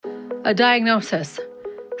A diagnosis,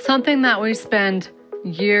 something that we spend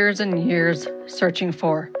years and years searching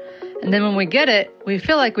for. And then when we get it, we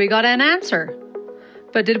feel like we got an answer.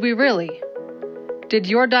 But did we really? Did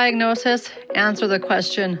your diagnosis answer the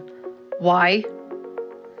question, why?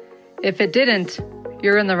 If it didn't,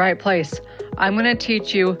 you're in the right place. I'm going to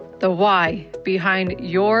teach you the why behind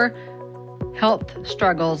your health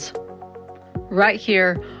struggles right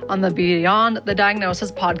here on the Beyond the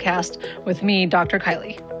Diagnosis podcast with me, Dr.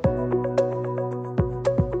 Kylie.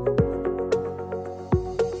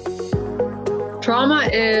 Trauma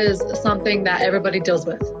is something that everybody deals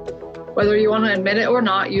with. Whether you want to admit it or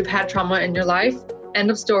not, you've had trauma in your life. End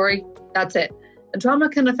of story. That's it. And trauma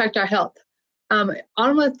can affect our health. On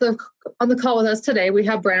the call with us today, we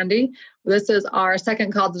have Brandy. This is our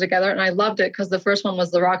second call together, and I loved it because the first one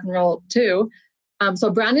was the rock and roll too. So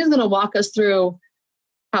Brandy is going to walk us through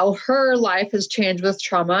how her life has changed with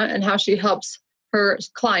trauma and how she helps her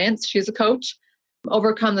clients, she's a coach,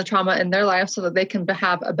 overcome the trauma in their life so that they can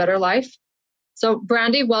have a better life. So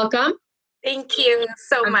Brandy, welcome. Thank you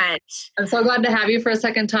so much. I'm so glad to have you for a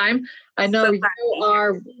second time. I know you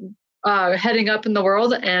are heading up in the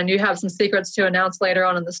world and you have some secrets to announce later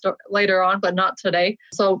on but not today.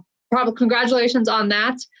 So probably congratulations on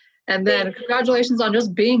that. And then congratulations on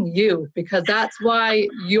just being you, because that's why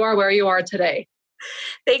you are where you are today.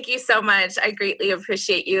 Thank you so much. I greatly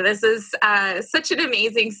appreciate you. This is such an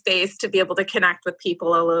amazing space to be able to connect with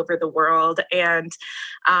people all over the world and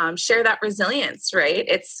share that resilience, right?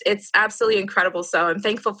 It's absolutely incredible. So I'm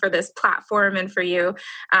thankful for this platform and for you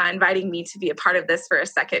inviting me to be a part of this for a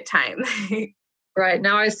second time. Right.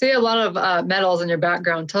 Now I see a lot of medals in your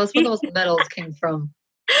background. Tell us where those medals came from.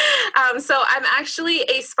 So I'm actually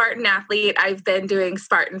a Spartan athlete. I've been doing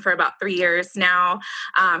Spartan for about 3 years now.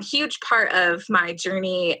 Huge part of my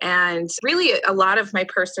journey and really a lot of my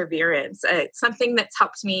perseverance. It's something that's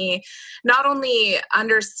helped me not only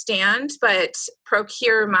understand, but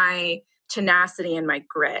procure my tenacity and my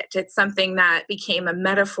grit. It's something that became a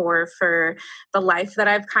metaphor for the life that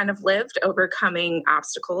I've kind of lived, overcoming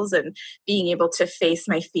obstacles and being able to face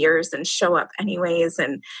my fears and show up anyways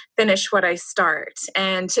and finish what I start.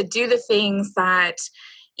 And to do the things that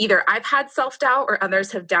either I've had self-doubt or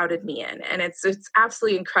others have doubted me in. And it's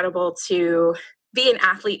absolutely incredible to be an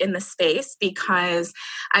athlete in the space because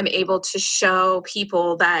I'm able to show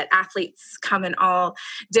people that athletes come in all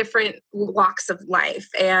different walks of life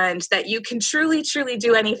and that you can truly, truly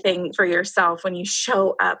do anything for yourself when you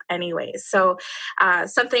show up anyways. So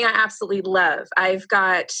something I absolutely love. I've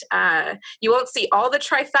got, you won't see all the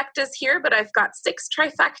trifectas here, but I've got 6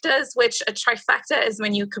 trifectas, which a trifecta is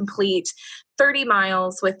when you complete 30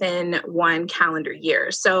 miles within 1 calendar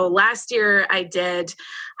year. So last year I did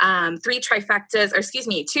 2 trifectas.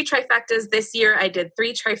 This year I did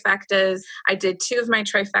 3 trifectas. I did 2 of my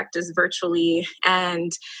trifectas virtually.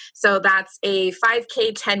 And so that's a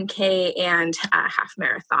 5K, 10K, and a half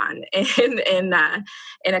marathon in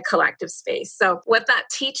a collective space. So what that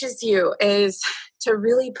teaches you is to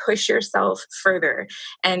really push yourself further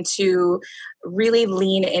and to really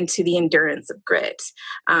lean into the endurance of grit.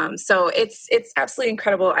 So it's absolutely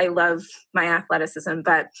incredible. I love my athleticism,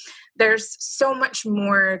 but there's so much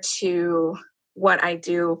more to what I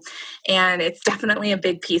do. And it's definitely a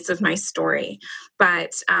big piece of my story.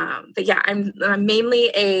 But yeah, I'm mainly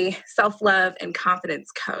a self-love and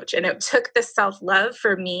confidence coach. And it took the self-love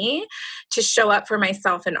for me to show up for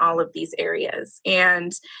myself in all of these areas.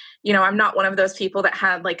 And, you know, I'm not one of those people that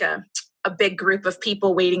had like a big group of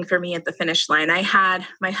people waiting for me at the finish line. I had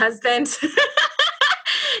my husband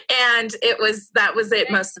and that was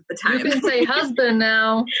it most of the time. You can say husband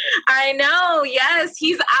now. I know. Yes.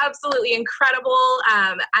 He's absolutely incredible.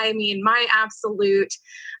 I mean, my absolute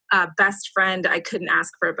best friend. I couldn't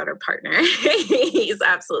ask for a better partner. He's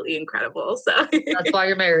absolutely incredible. So that's why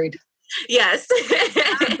you're married. Yes.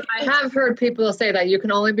 I have heard people say that you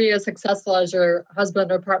can only be as successful as your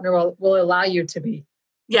husband or partner will allow you to be.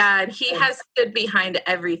 Yeah, and he has stood behind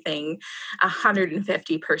everything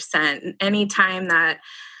 150%. Anytime that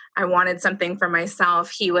I wanted something for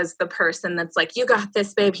myself, he was the person that's like, you got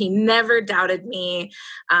this, babe. He never doubted me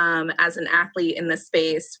as an athlete in the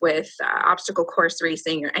space with obstacle course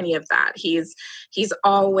racing or any of that. He's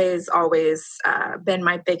always been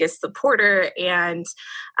my biggest supporter, and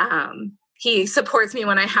he supports me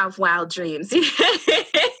when I have wild dreams.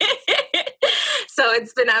 So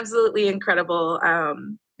it's been absolutely incredible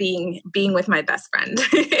being with my best friend.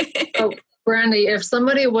 Oh, Brandy, if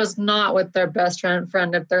somebody was not with their best friend,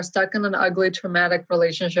 if they're stuck in an ugly, traumatic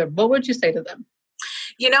relationship, what would you say to them?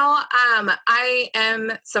 I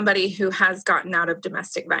am somebody who has gotten out of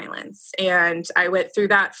domestic violence, and I went through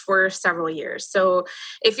that for several years. So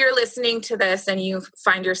if you're listening to this and you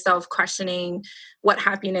find yourself questioning what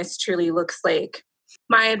happiness truly looks like,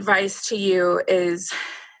 my advice to you is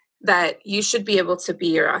that you should be able to be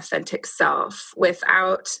your authentic self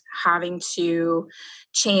without having to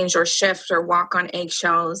change or shift or walk on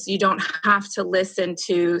eggshells. You don't have to listen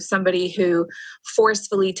to somebody who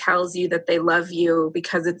forcefully tells you that they love you,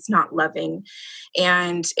 because it's not loving.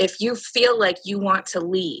 And if you feel like you want to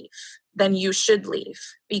leave, then you should leave,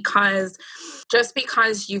 because just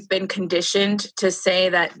because you've been conditioned to say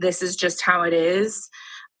that this is just how it is,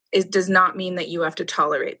 it does not mean that you have to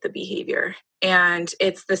tolerate the behavior. And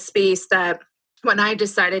it's the space that when I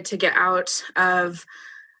decided to get out of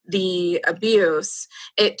the abuse,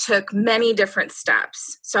 it took many different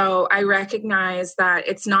steps. So I recognize that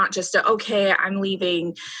it's not just okay, I'm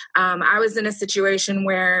leaving. I was in a situation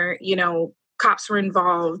where, cops were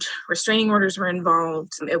involved, restraining orders were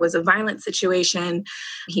involved. It was a violent situation.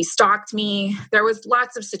 He stalked me. There was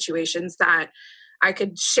lots of situations that I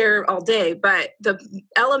could share all day, but the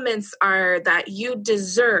elements are that you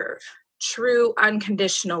deserve true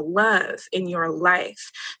unconditional love in your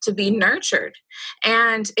life, to be nurtured.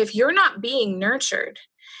 And if you're not being nurtured,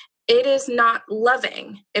 it is not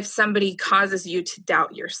loving if somebody causes you to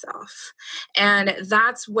doubt yourself. And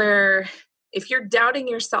that's where, if you're doubting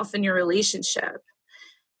yourself in your relationship,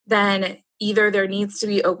 then either there needs to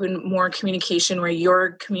be more communication where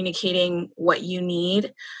you're communicating what you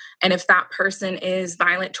need. And if that person is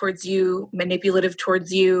violent towards you, manipulative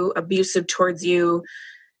towards you, abusive towards you,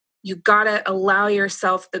 you gotta allow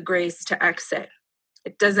yourself the grace to exit.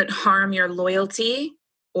 It doesn't harm your loyalty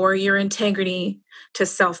or your integrity to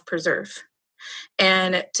self-preserve.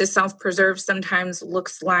 And to self-preserve sometimes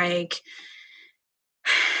looks like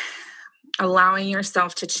allowing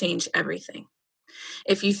yourself to change everything.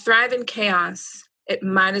 If you thrive in chaos, it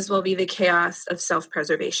might as well be the chaos of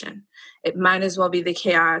self-preservation. It might as well be the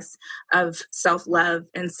chaos of self-love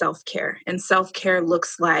and self-care. And self-care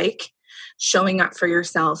looks like showing up for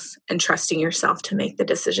yourself and trusting yourself to make the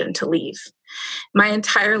decision to leave. My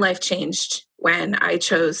entire life changed when I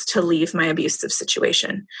chose to leave my abusive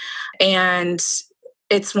situation. And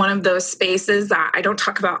it's one of those spaces that I don't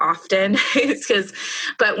talk about often,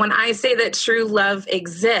 but when I say that true love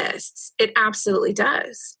exists, it absolutely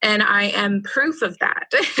does. And I am proof of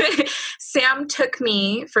that. Sam took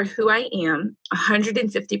me for who I am,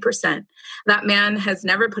 150%. That man has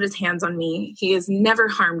never put his hands on me. He has never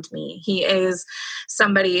harmed me. He is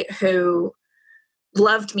somebody who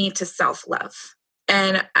loved me to self-love.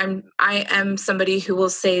 And I am somebody who will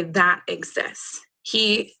say that exists.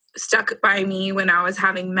 He stuck by me when I was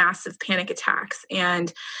having massive panic attacks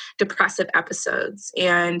and depressive episodes.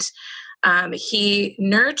 And he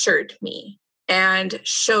nurtured me and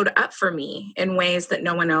showed up for me in ways that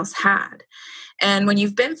no one else had. And when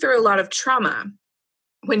you've been through a lot of trauma,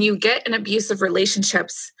 when you get in abusive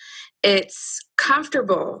relationships, it's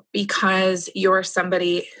comfortable because you're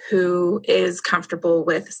somebody who is comfortable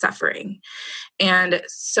with suffering. And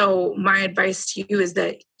so my advice to you is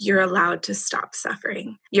that you're allowed to stop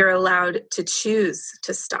suffering. You're allowed to choose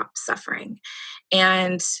to stop suffering.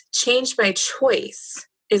 And change by choice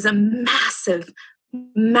is a massive,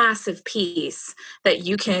 massive piece that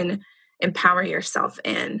you can empower yourself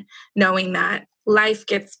in, knowing that life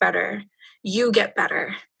gets better, you get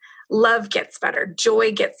better, love gets better,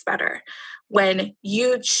 joy gets better when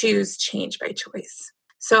you choose change by choice.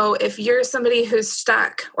 So if you're somebody who's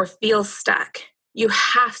stuck or feels stuck, you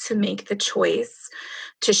have to make the choice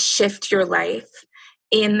to shift your life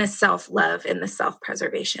in the self-love, in the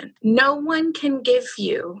self-preservation. No one can give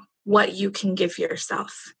you what you can give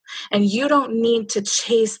yourself. And you don't need to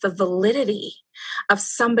chase the validity of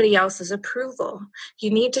somebody else's approval.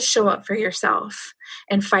 You need to show up for yourself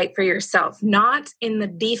and fight for yourself, not in the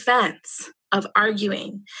defense of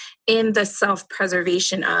arguing, in the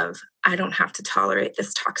self-preservation of, I don't have to tolerate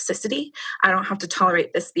this toxicity. I don't have to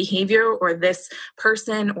tolerate this behavior or this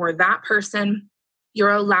person or that person.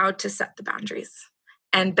 You're allowed to set the boundaries.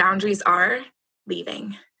 And boundaries are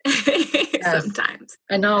leaving. Yes. Sometimes.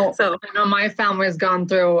 I know my family has gone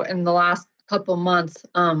through in the last couple months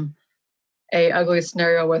a ugly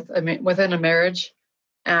scenario within a marriage,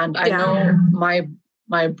 and I know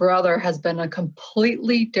my brother has been a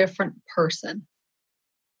completely different person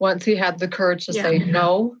once he had the courage to say,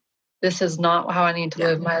 no, this is not how I need to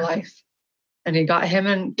live my life. And he got him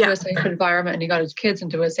into a safe environment, and he got his kids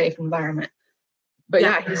into a safe environment.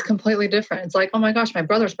 But he's completely different. It's like, oh my gosh, my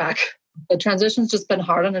brother's back. the transition's just been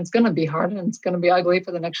hard, and it's going to be hard, and it's going to be ugly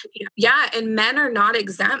for the next year. Yeah. And men are not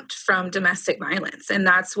exempt from domestic violence. And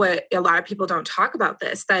that's what a lot of people don't talk about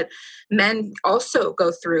this, that men also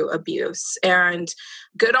go through abuse. And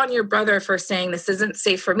good on your brother for saying, this isn't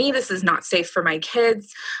safe for me. This is not safe for my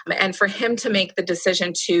kids. And for him to make the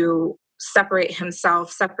decision to separate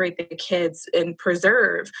himself, separate the kids, and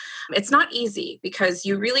preserve. It's not easy because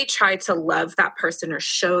you really try to love that person or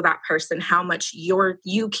show that person how much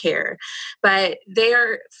you care, but they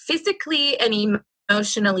are physically and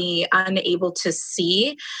emotionally unable to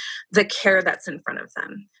see the care that's in front of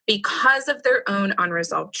them because of their own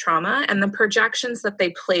unresolved trauma and the projections that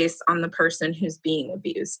they place on the person who's being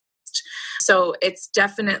abused. So it's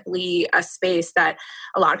definitely a space that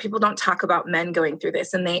a lot of people don't talk about men going through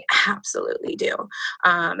this, and they absolutely do.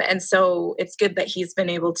 And so it's good that he's been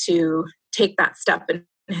able to take that step in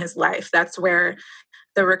his life. That's where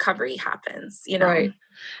the recovery happens, you know? Right.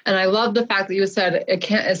 And I love the fact that you said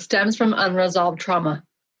it stems from unresolved trauma,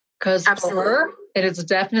 because for her, it is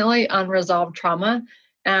definitely unresolved trauma.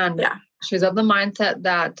 And she's of the mindset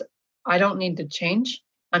that I don't need to change.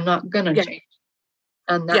 I'm not going to change.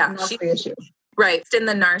 And that's the issue. Right. In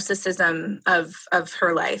the narcissism of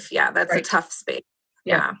her life. Yeah. That's a tough space.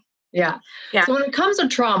 Yeah. So when it comes to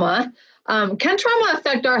trauma, can trauma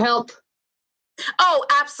affect our health? Oh,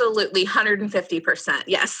 absolutely. 150%.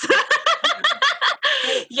 Yes.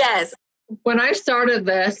 Yes. When I started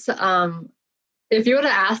this, if you would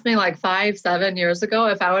have asked me like 5-7 years ago,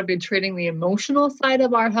 if I would be treating the emotional side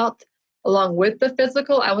of our health along with the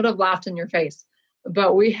physical, I would have laughed in your face.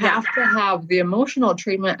 But we have to have the emotional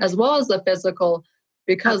treatment as well as the physical,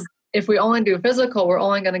 because if we only do physical, we're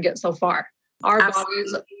only going to get so far. Our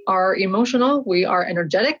bodies are emotional. We are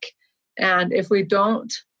energetic. And if we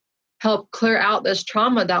don't help clear out this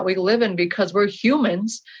trauma that we live in, because we're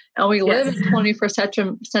humans and we live in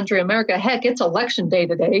 21st century America, heck, it's election day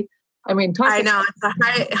today. I mean, I know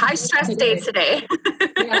it's a high stress day today.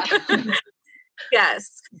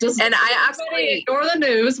 Yes. And I absolutely ignore the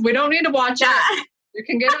news. We don't need to watch it. You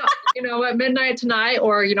can get up, at midnight tonight,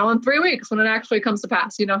 or, in 3 weeks when it actually comes to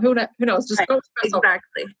pass. Who knows? Just go.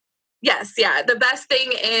 Exactly. Yes. Yeah. The best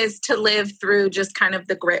thing is to live through just kind of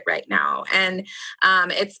the grit right now. And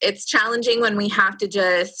it's challenging when we have to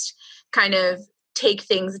just kind of take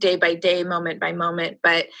things day by day, moment by moment.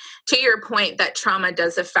 But to your point that trauma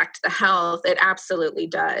does affect the health, it absolutely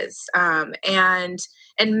does. And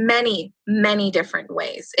in many, many different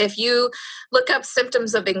ways. If you look up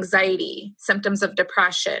symptoms of anxiety, symptoms of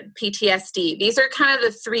depression, PTSD, these are kind of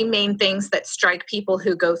the three main things that strike people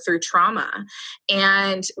who go through trauma.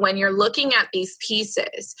 And when you're looking at these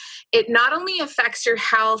pieces, it not only affects your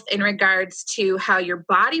health in regards to how your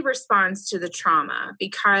body responds to the trauma,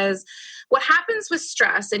 because what happens with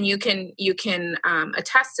stress, and you can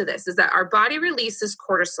attest to this, is that our body releases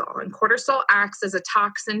cortisol, and cortisol acts as a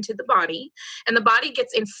toxin to the body, and the body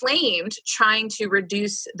gets inflamed trying to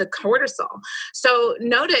reduce the cortisol. So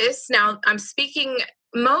notice, now I'm speaking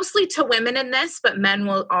mostly to women in this, but men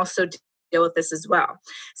will also deal with this as well.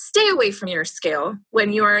 Stay away from your scale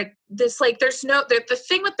when you are this, the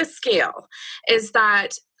thing with the scale is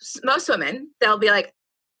that most women, they'll be like,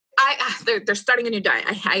 they're starting a new diet.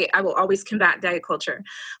 I will always combat diet culture,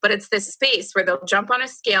 but it's this space where they'll jump on a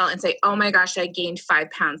scale and say, oh my gosh, I gained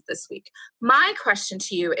 5 pounds this week. My question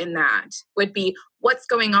to you in that would be, what's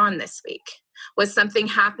going on this week? Was something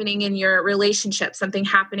happening in your relationship? Something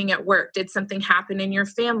happening at work? Did something happen in your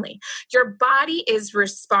family? Your body is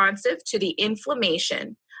responsive to the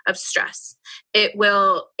inflammation of stress. It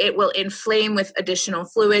will inflame with additional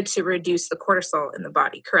fluid to reduce the cortisol in the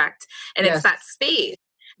body, correct? And It's that space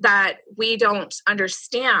that we don't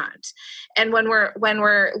understand. And when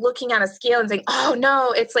we're looking at a scale and saying, oh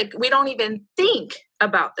no, it's like we don't even think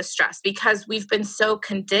about the stress because we've been so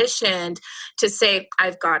conditioned to say,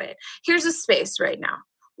 I've got it. Here's a space right now.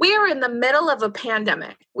 We are in the middle of a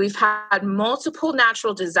pandemic. We've had multiple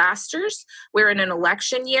natural disasters. We're in an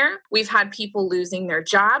election year. We've had people losing their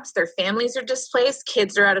jobs. Their families are displaced.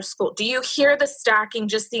 Kids are out of school. Do you hear the stacking,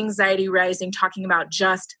 just the anxiety rising, talking about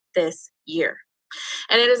just this year?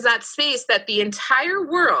 And it is that space that the entire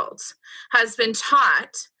world has been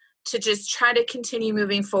taught to just try to continue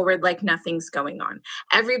moving forward like nothing's going on.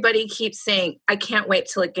 Everybody keeps saying, I can't wait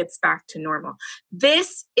till it gets back to normal.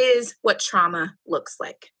 This is what trauma looks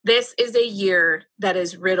like. This is a year that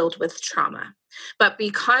is riddled with trauma. But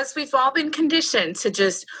because we've all been conditioned to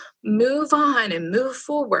just move on and move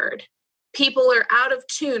forward, people are out of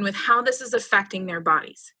tune with how this is affecting their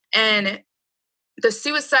bodies. And the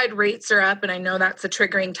suicide rates are up, and I know that's a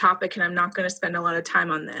triggering topic, and I'm not going to spend a lot of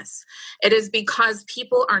time on this. It is because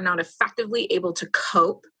people are not effectively able to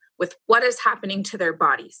cope with what is happening to their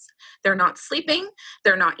bodies. They're not sleeping.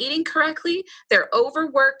 They're not eating correctly. They're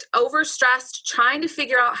overworked, overstressed, trying to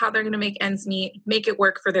figure out how they're going to make ends meet, make it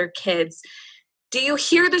work for their kids. Do you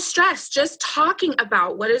hear the stress just talking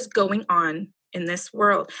about what is going on in this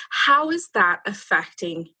world? How is that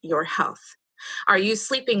affecting your health? Are you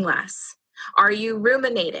sleeping less? Are you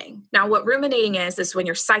ruminating? Now, what ruminating is when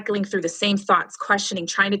you're cycling through the same thoughts, questioning,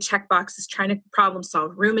 trying to check boxes, trying to problem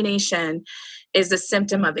solve. Rumination is a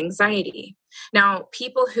symptom of anxiety. Now,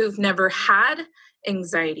 people who've never had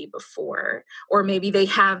anxiety before, or maybe they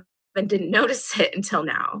have and didn't notice it until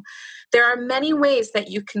now, there are many ways that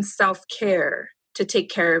you can self-care to take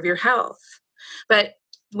care of your health. But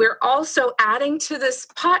we're also adding to this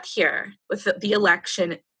pot here with the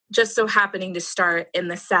election just so happening to start in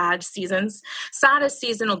the SAD seasons. SAD is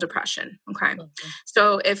seasonal depression, okay?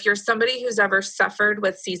 So if you're somebody who's ever suffered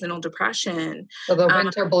with seasonal depression. So the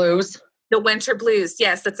winter blues. The winter blues,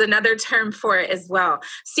 yes, that's another term for it as well.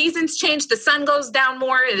 Seasons change, the sun goes down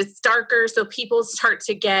more, it's darker, so people start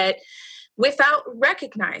to get, without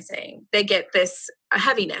recognizing, they get this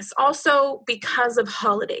heaviness. Also because of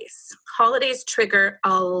holidays. Holidays trigger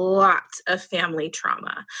a lot of family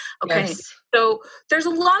trauma. Okay. Yes. So there's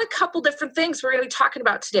a couple different things we're going to be talking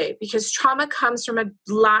about today because trauma comes from a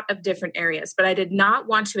lot of different areas. But I did not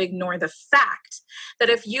want to ignore the fact that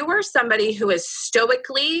if you are somebody who is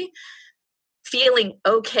stoically feeling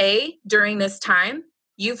okay during this time,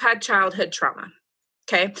 you've had childhood trauma.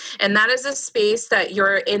 Okay. And that is a space that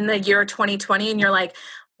you're in the year 2020 and you're like,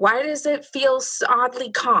 why does it feel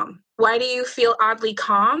oddly calm? Why do you feel oddly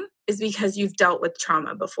calm? Is because you've dealt with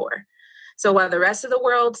trauma before. So while the rest of the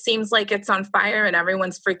world seems like it's on fire and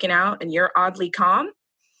everyone's freaking out and you're oddly calm,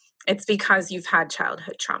 it's because you've had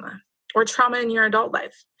childhood trauma or trauma in your adult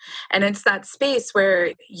life. And it's that space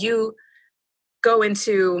where you go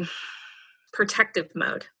into protective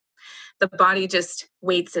mode. The body just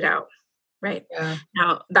waits it out, right? Yeah.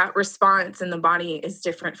 Now, that response in the body is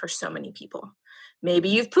different for so many people. Maybe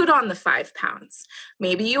you've put on the 5 pounds.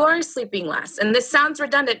 Maybe you are sleeping less. And this sounds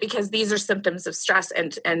redundant because these are symptoms of stress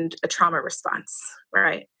and a trauma response,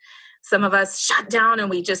 right? Some of us shut down and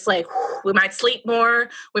we just we might sleep more.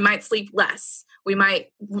 We might sleep less. We might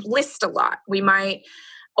list a lot. We might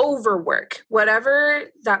overwork. Whatever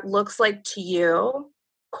that looks like to you,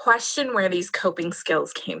 question where these coping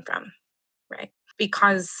skills came from, right?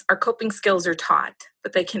 Because our coping skills are taught,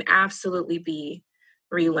 but they can absolutely be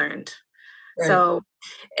relearned. Right. So,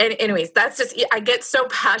 anyways, that's just, I get so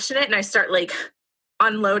passionate and I start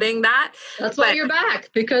unloading that. That's why you're back,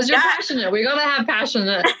 because you're passionate. We got to have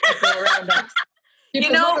passionate people around us.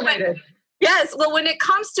 People motivated. Yes. Well, when it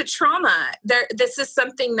comes to trauma, this is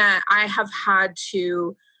something that I have had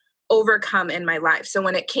to overcome in my life. So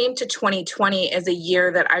when it came to 2020 as a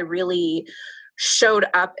year that I really showed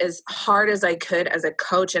up as hard as I could as a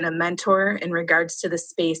coach and a mentor in regards to the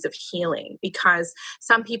space of healing, because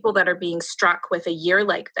some people that are being struck with a year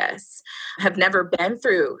like this have never been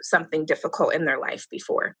through something difficult in their life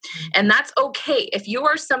before. And that's okay. If you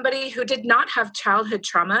are somebody who did not have childhood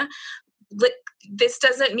trauma, this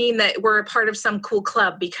doesn't mean that we're a part of some cool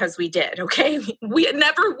club because we did, okay? We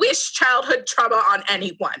never wish childhood trauma on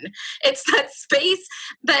anyone. It's that space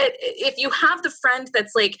that if you have the friend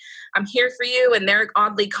that's I'm here for you and they're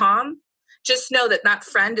oddly calm, just know that that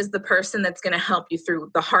friend is the person that's going to help you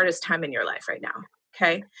through the hardest time in your life right now,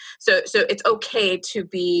 okay? So it's okay to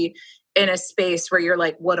be in a space where you're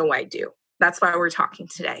like, what do I do? That's why we're talking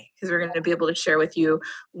today, because we're going to be able to share with you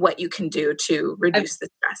what you can do to reduce the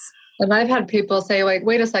stress. And I've had people say,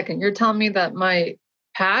 wait a second, you're telling me that my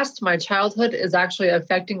childhood is actually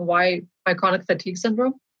affecting my chronic fatigue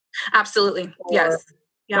syndrome? Absolutely. Yes.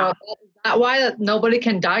 Yeah. Is that why nobody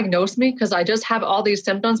can diagnose me? Because I just have all these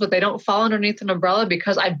symptoms, but they don't fall underneath an umbrella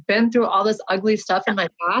because I've been through all this ugly stuff in my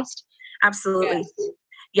past? Absolutely.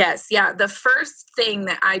 Yes. Yeah. The first thing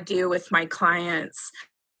that I do with my clients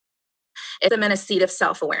is them in a seat of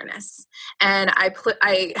self-awareness. And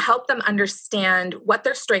I help them understand what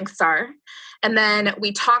their strengths are. And then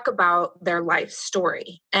we talk about their life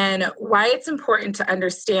story. And why it's important to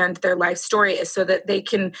understand their life story is so that they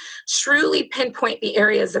can truly pinpoint the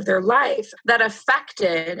areas of their life that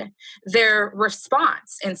affected their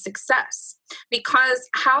response and success. Because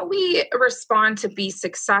how we respond to be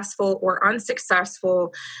successful or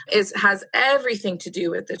unsuccessful has everything to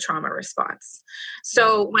do with the trauma response.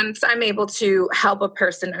 So once I'm able to help a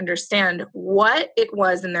person understand what it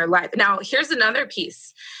was in their life. Now, here's another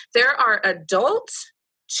piece. There are adult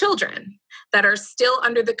children that are still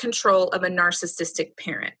under the control of a narcissistic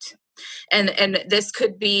parent. And this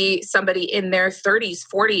could be somebody in their 30s,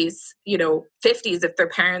 40s, 50s, if their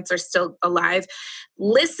parents are still alive,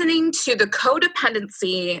 listening to the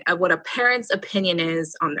codependency of what a parent's opinion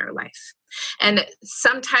is on their life. And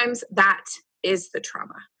sometimes that is the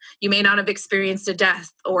trauma. You may not have experienced a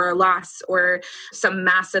death or a loss or some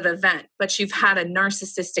massive event, but you've had a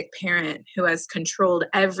narcissistic parent who has controlled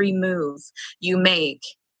every move you make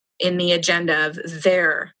in the agenda of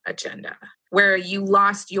their agenda, where you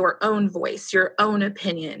lost your own voice, your own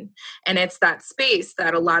opinion. And it's that space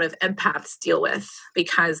that a lot of empaths deal with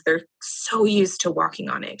because they're so used to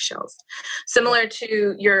walking on eggshells. Similar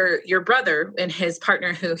to your brother and his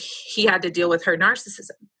partner, who he had to deal with her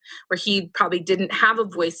narcissism, where he probably didn't have a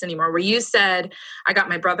voice anymore, where you said, I got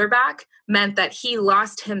my brother back, meant that he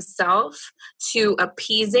lost himself to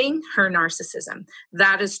appeasing her narcissism.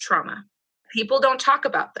 That is trauma. People don't talk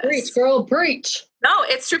about this. Preach, girl, preach. No,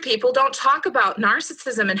 it's true. People don't talk about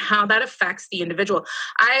narcissism and how that affects the individual.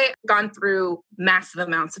 I've gone through massive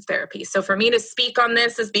amounts of therapy. So for me to speak on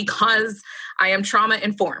this is because I am trauma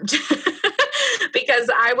informed. Because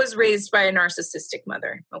I was raised by a narcissistic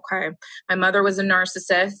mother. Okay. My mother was a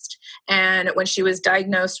narcissist. And when she was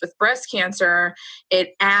diagnosed with breast cancer,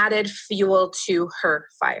 it added fuel to her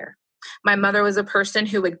fire. My mother was a person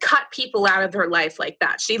who would cut people out of her life like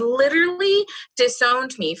that. She literally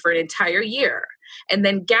disowned me for an entire year and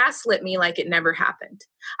then gaslit me like it never happened.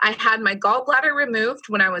 I had my gallbladder removed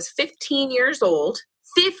when I was 15 years old.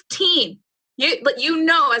 15. You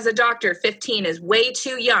know, as a doctor, 15 is way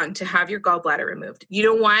too young to have your gallbladder removed. You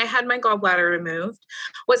know why I had my gallbladder removed?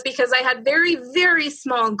 Was because I had very, very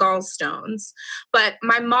small gallstones. But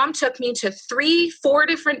my mom took me to 3-4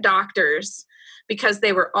 different doctors because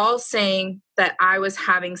they were all saying that I was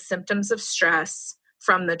having symptoms of stress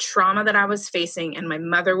from the trauma that I was facing, and my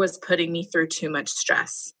mother was putting me through too much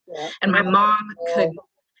stress. Yeah. And my mom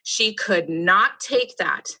could not take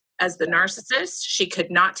that. As the narcissist, she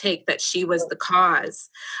could not take that she was the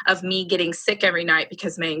cause of me getting sick every night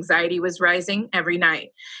because my anxiety was rising every night.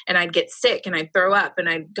 And I'd get sick and I'd throw up and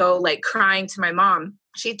I'd go like crying to my mom.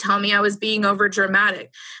 She'd tell me I was being over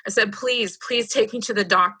dramatic. I said, please take me to the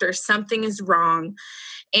doctor. Something is wrong.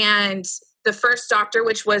 And the first doctor,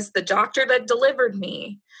 which was the doctor that delivered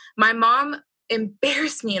me, my mom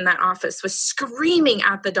embarrassed me in that office, was screaming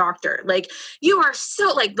at the doctor. Like, you are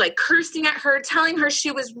so like cursing at her, telling her she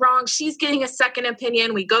was wrong. She's getting a second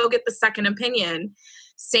opinion. We go get the second opinion.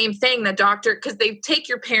 Same thing, the doctor, because they take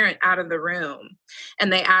your parent out of the room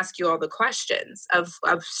and they ask you all the questions of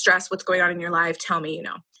stress, what's going on in your life. Tell me,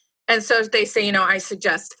 And so they say, I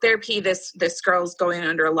suggest therapy. This girl's going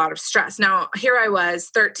under a lot of stress. Now, here I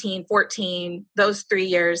was 13, 14, those 3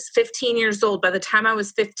 years, 15 years old. By the time I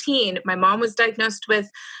was 15, my mom was diagnosed with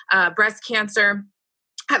breast cancer.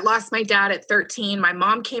 I lost my dad at 13. My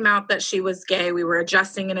mom came out that she was gay. We were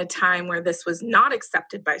adjusting in a time where this was not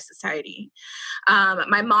accepted by society.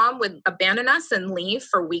 My mom would abandon us and leave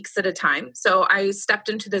for weeks at a time. So I stepped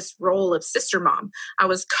into this role of sister mom. I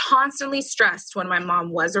was constantly stressed when my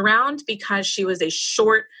mom was around because she was a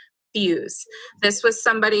short fuse. This was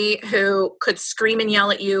somebody who could scream and yell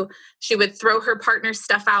at you. She would throw her partner's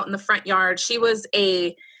stuff out in the front yard. She was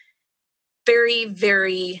a very,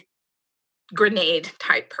 very grenade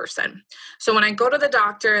type person. So when I go to the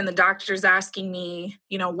doctor and the doctor's asking me,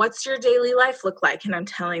 what's your daily life look like? And I'm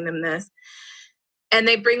telling them this. And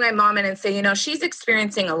they bring my mom in and say, she's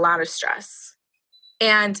experiencing a lot of stress.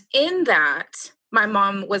 And in that, my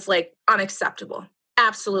mom was like, unacceptable,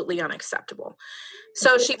 absolutely unacceptable.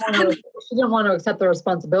 So she didn't want to accept the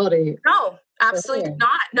responsibility. No, absolutely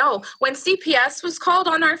not. No. When CPS was called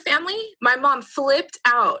on our family, my mom flipped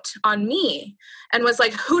out on me and was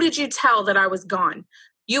like, who did you tell that I was gone?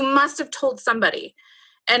 You must have told somebody.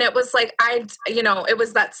 And it was like, it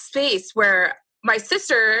was that space where my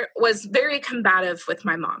sister was very combative with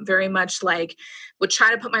my mom, very much like would try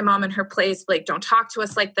to put my mom in her place, like, don't talk to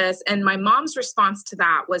us like this. And my mom's response to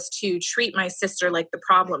that was to treat my sister like the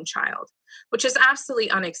problem child, which is absolutely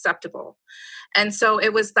unacceptable. And so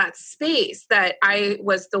it was that space that I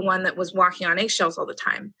was the one that was walking on eggshells all the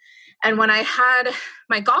time. And when I had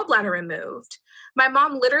my gallbladder removed, my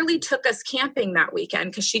mom literally took us camping that weekend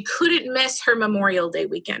because she couldn't miss her Memorial Day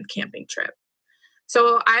weekend camping trip.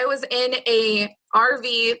 So I was in a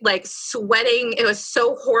RV, like sweating. It was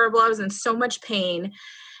so horrible. I was in so much pain.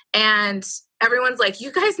 And everyone's like, you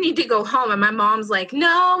guys need to go home. And my mom's like,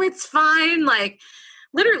 no, it's fine. Like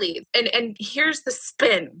literally. And here's the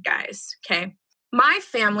spin, guys. Okay. My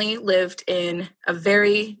family lived in a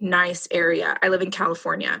very nice area. I live in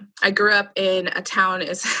California. I grew up in a town,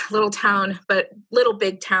 it's a little town, but little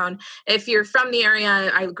big town. If you're from the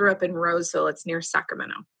area, I grew up in Roseville. It's near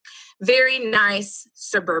Sacramento. very nice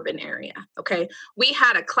suburban area. Okay. We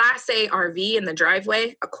had a Class A RV in the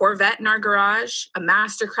driveway, a Corvette in our garage, a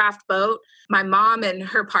Mastercraft boat. My mom and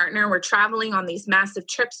her partner were traveling on these massive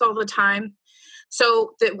trips all the time.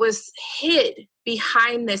 So it was hid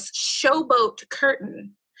behind this showboat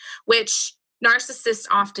curtain, which narcissists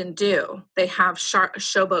often do. They have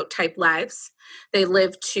showboat type lives. They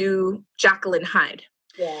live to Jekyll and Hyde.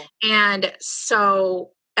 Yeah. And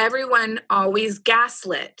so everyone always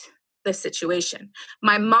gaslit the situation.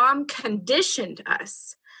 My mom conditioned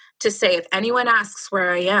us to say, if anyone asks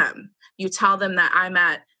where I am, you tell them that I'm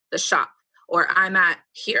at the shop or I'm at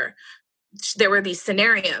here. There were these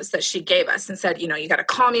scenarios that she gave us and said, you got to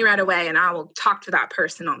call me right away and I will talk to that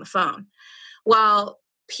person on the phone. Well,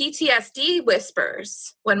 PTSD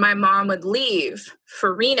whispers when my mom would leave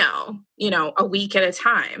for Reno, a week at a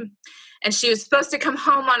time. And she was supposed to come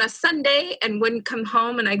home on a Sunday and wouldn't come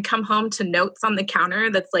home. And I'd come home to notes on the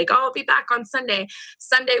counter that's like, I'll be back on Sunday.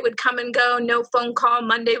 Sunday would come and go, no phone call.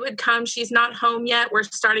 Monday would come. She's not home yet. We're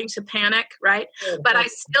starting to panic, right? Mm-hmm. But I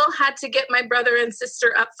still had to get my brother and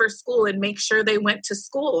sister up for school and make sure they went to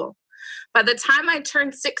school. By the time I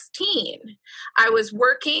turned 16, I was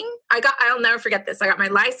working. I'll never forget this. I got my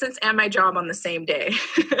license and my job on the same day.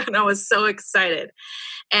 And I was so excited.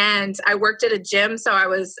 And I worked at a gym. So I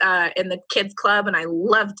was in the kids club and I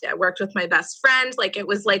loved it. I worked with my best friend. It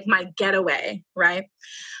was like my getaway, right?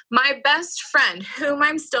 My best friend, whom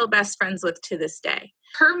I'm still best friends with to this day,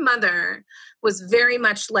 her mother was very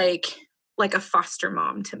much like a foster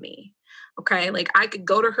mom to me. Okay. I could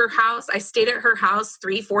go to her house. I stayed at her house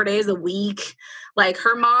 3-4 days a week.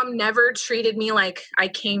 Her mom never treated me like I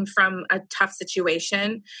came from a tough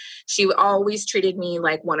situation. She always treated me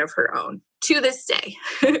like one of her own to this day.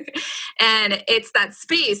 And it's that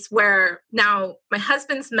space where now my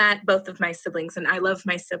husband's met both of my siblings and I love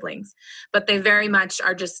my siblings, but they very much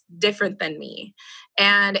are just different than me.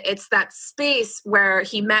 And it's that space where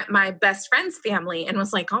he met my best friend's family and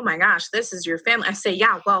was like, oh my gosh, this is your family. I say,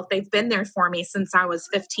 yeah, well, they've been there for me since I was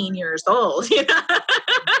 15 years old.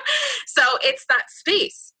 So it's that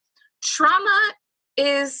space. Trauma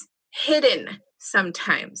is hidden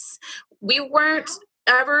sometimes. We weren't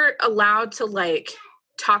ever allowed to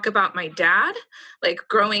talk about my dad,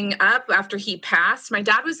 growing up after he passed. My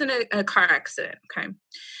dad was in a car accident. Okay.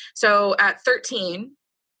 So at 13,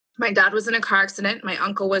 my dad was in a car accident. My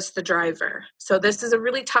uncle was the driver. So this is a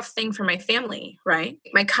really tough thing for my family, right?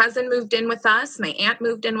 My cousin moved in with us. My aunt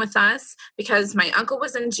moved in with us because my uncle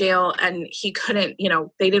was in jail and he couldn't,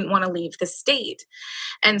 they didn't want to leave the state.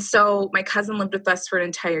 And so my cousin lived with us for an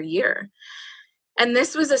entire year. And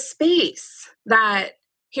this was a space that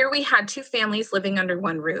here we had two families living under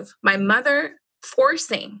one roof. My mother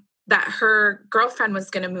forcing that her girlfriend was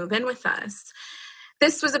going to move in with us.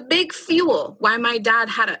 This was a big fuel why my dad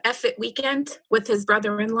had an F-it weekend with his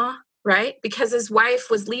brother-in-law, right? Because his wife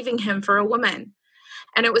was leaving him for a woman.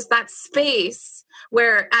 And it was that space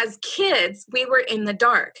where as kids, we were in the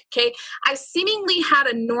dark, okay? I seemingly had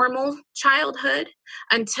a normal childhood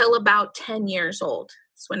until about 10 years old.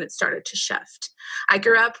 That's when it started to shift. I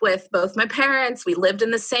grew up with both my parents. We lived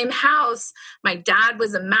in the same house. My dad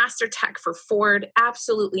was a master tech for Ford,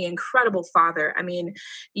 absolutely incredible father. I mean,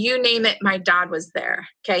 you name it, my dad was there,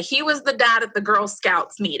 okay? He was the dad at the Girl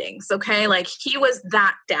Scouts meetings, okay? He was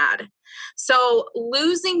that dad. So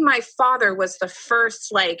losing my father was the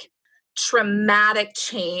first traumatic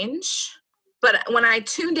change. But when I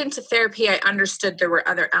tuned into therapy, I understood there were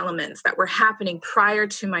other elements that were happening prior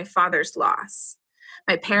to my father's loss.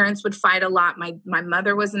 My parents would fight a lot. My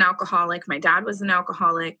mother was an alcoholic. My dad was an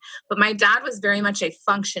alcoholic. But my dad was very much a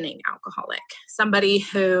functioning alcoholic, somebody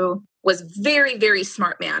who was very, very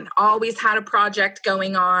smart man, always had a project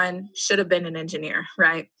going on, should have been an engineer,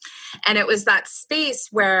 right? And it was that space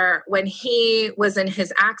where when he was in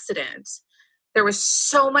his accident, there was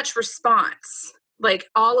so much response,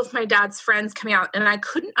 all of my dad's friends coming out, and I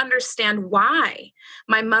couldn't understand why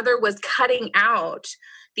my mother was cutting out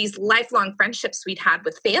these lifelong friendships we'd had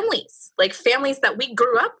with families, families that we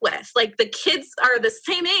grew up with. The kids are the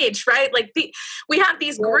same age, right? We had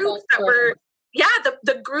these groups that were,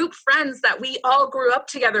 the group friends that we all grew up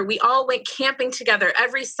together. We all went camping together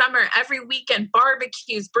every summer, every weekend,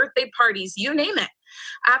 barbecues, birthday parties, you name it.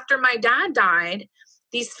 After my dad died,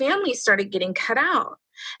 these families started getting cut out.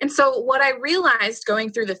 And so what I realized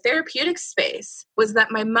going through the therapeutic space was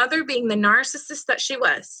that my mother, being the narcissist that she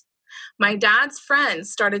was, my dad's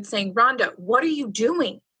friends started saying, Rhonda, what are you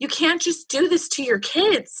doing? You can't just do this to your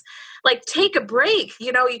kids. Like, take a break.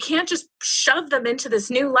 You can't just shove them into this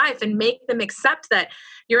new life and make them accept that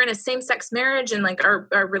you're in a same-sex marriage and like our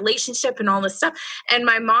relationship and all this stuff. And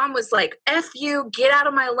my mom was like, F you, get out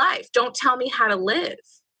of my life. Don't tell me how to live.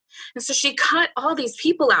 And so she cut all these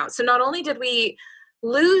people out. So not only did we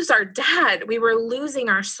lose our dad, we were losing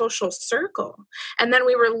our social circle. And then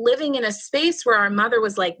we were living in a space where our mother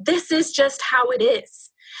was like, this is just how it is.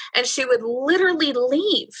 And she would literally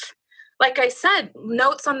leave. Like I said,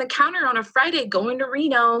 notes on the counter on a Friday, going to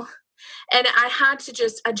Reno. And I had to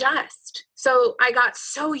just adjust. So I got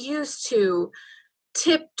so used to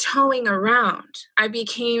tiptoeing around. I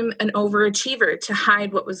became an overachiever to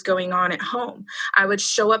hide what was going on at home. I would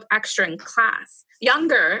show up extra in class.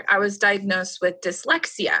 Younger, I was diagnosed with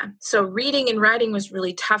dyslexia. So reading and writing was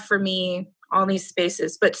really tough for me, all these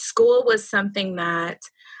spaces. But school was something that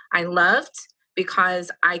I loved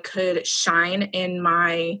because I could shine in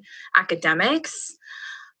my academics.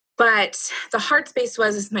 But the hard space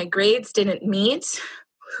was my grades didn't meet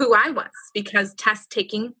who I was, because test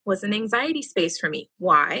taking was an anxiety space for me.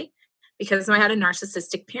 Why? Because I had a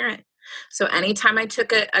narcissistic parent. So anytime I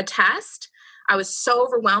took a test, I was so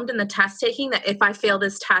overwhelmed in the test taking that if I fail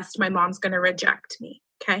this test, my mom's going to reject me.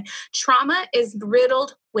 Okay. Trauma is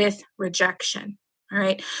riddled with rejection. All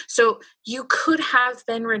right. So you could have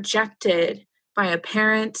been rejected by a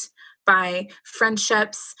parent, by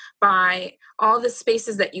friendships, by all the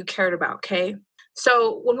spaces that you cared about. Okay.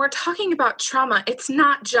 So when we're talking about trauma, it's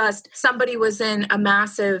not just somebody was in a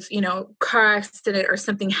massive, car accident or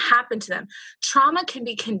something happened to them. Trauma can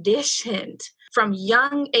be conditioned from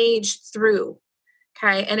young age through.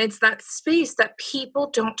 Okay. And it's that space that people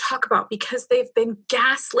don't talk about because they've been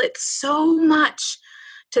gaslit so much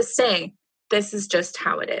to say, this is just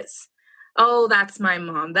how it is. Oh, that's my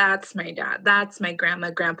mom. That's my dad. That's my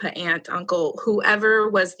grandma, grandpa, aunt, uncle, whoever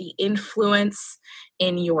was the influence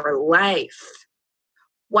in your life.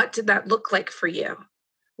 What did that look like for you?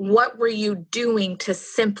 What were you doing to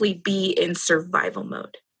simply be in survival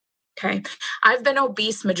mode? Okay. I've been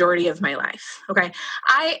obese majority of my life. Okay.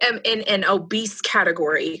 I am in an obese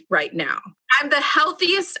category right now. I'm the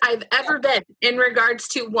healthiest I've ever been in regards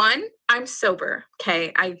to one, I'm sober.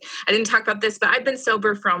 Okay. I didn't talk about this, but I've been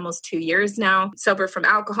sober for almost 2 years now, sober from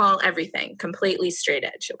alcohol, everything, completely straight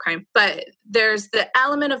edge. Okay. But there's the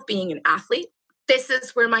element of being an athlete. This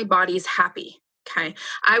is where my body's happy. Okay.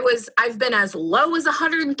 I've been as low as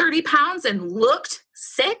 130 pounds and looked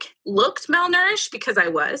sick, looked malnourished because I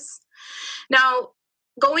was. Now,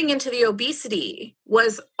 going into the obesity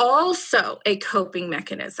was also a coping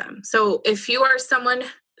mechanism. So if you are someone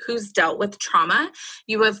who's dealt with trauma,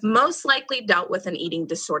 you have most likely dealt with an eating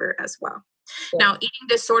disorder as well. Yeah. Now, eating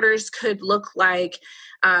disorders could look like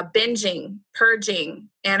binging, purging,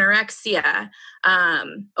 anorexia,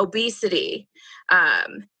 obesity.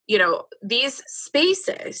 These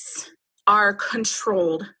spaces are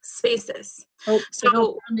controlled spaces.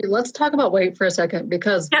 So let's talk about weight for a second,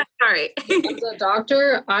 because sorry. As a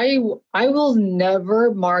doctor, I will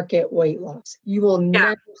never market weight loss. You will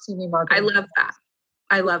never see me market. I love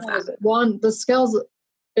that. One, the scales,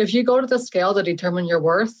 if you go to the scale to determine your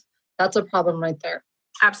worth, that's a problem right there.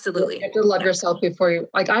 Absolutely. You have to love yourself before you,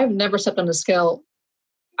 I've never stepped on a scale.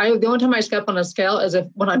 The only time I step on a scale is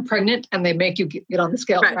when I'm pregnant and they make you get on the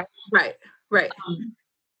scale. Right.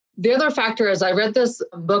 The other factor is I read this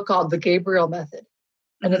book called The Gabriel Method,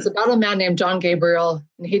 and it's about a man named John Gabriel,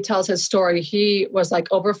 and he tells his story. He was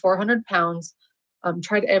over 400 pounds,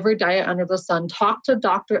 tried every diet under the sun, talked to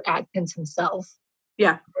Dr. Atkins himself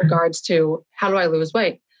in regards to how do I lose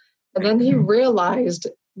weight. And then he realized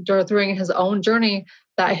during his own journey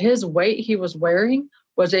that his weight he was wearing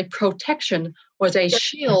was a protection, was a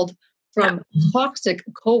shield from toxic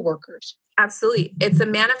coworkers. Absolutely. It's a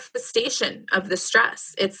manifestation of the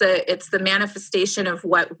stress. It's the manifestation of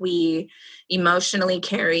what we emotionally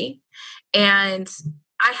carry. And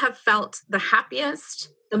I have felt the happiest,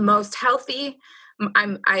 the most healthy.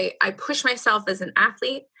 I push myself as an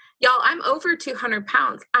athlete. Y'all, I'm over 200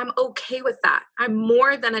 pounds. I'm okay with that. I'm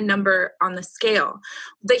more than a number on the scale.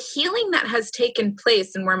 The healing that has taken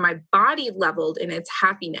place and where my body leveled in its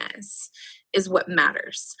happiness is what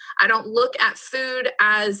matters. I don't look at food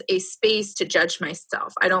as a space to judge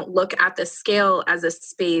myself. I don't look at the scale as a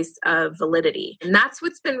space of validity. And that's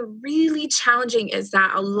what's been really challenging, is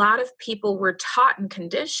that a lot of people were taught and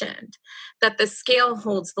conditioned that the scale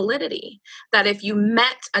holds validity, that if you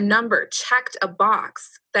met a number, checked a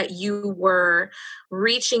box, that you were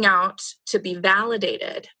reaching out to be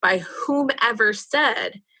validated by whomever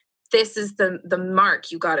said, this is the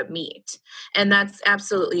mark you got to meet. And that's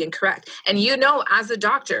absolutely incorrect. And as a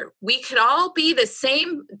doctor, we could all be the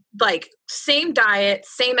same, same diet,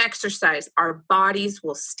 same exercise. Our bodies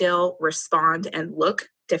will still respond and look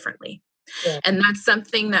differently. Yeah. And that's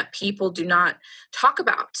something that people do not talk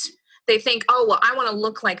about. They think, oh, well, I want to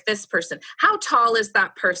look like this person. How tall is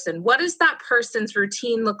that person? What does that person's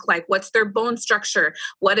routine look like? What's their bone structure?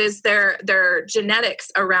 What is their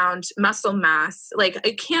genetics around muscle mass?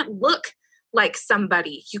 You can't look like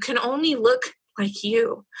somebody. You can only look like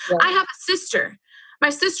you. Yeah. I have a sister. My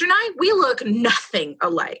sister and I, we look nothing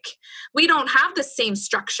alike. We don't have the same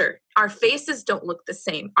structure. Our faces don't look the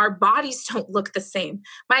same. Our bodies don't look the same.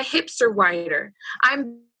 My hips are wider.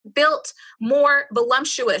 I'm built more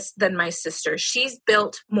voluptuous than my sister. She's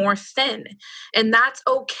built more thin, and that's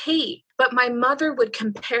okay. But my mother would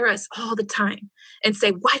compare us all the time and say,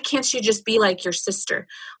 why can't you just be like your sister?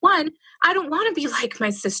 One, I don't want to be like my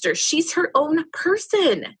sister. She's her own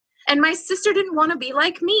person. And my sister didn't want to be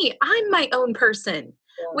like me. I'm my own person.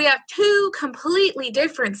 Yeah. We have two completely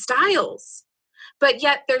different styles. But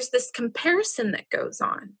yet there's this comparison that goes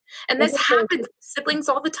on. And this happens with siblings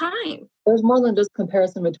all the time. There's more than just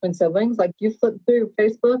comparison between siblings. You flip through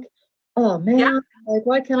Facebook, oh man, yeah.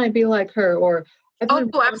 Why can't I be like her? Or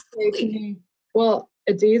absolutely. Well,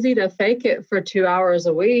 it's easy to fake it for 2 hours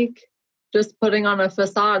a week, just putting on a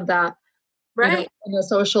facade that, right, in a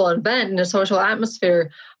social event, in a social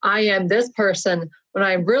atmosphere, I am this person when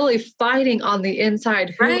I'm really fighting on the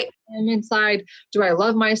inside. Right. Who am inside? Do I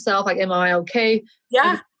love myself? Am I okay?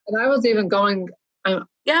 Yeah. And I was even going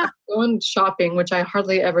shopping, which I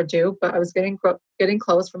hardly ever do, but I was getting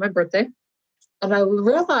clothes for my birthday. And I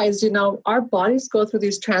realized, our bodies go through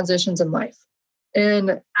these transitions in life.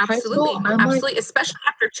 And absolutely, absolutely, especially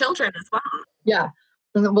after children as well. Yeah.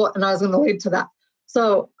 And I was going to lead to that.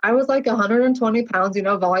 So I was 120 pounds,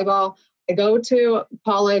 volleyball. I go to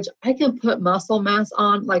college. I can put muscle mass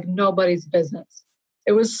on like nobody's business.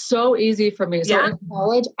 It was so easy for me. So in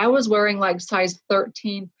college, I was wearing size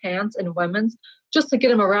 13 pants in women's just to get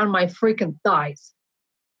them around my freaking thighs.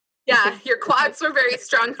 Yeah, your quads were very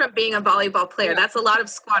strong from being a volleyball player. Yeah. That's a lot of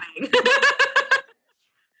squatting.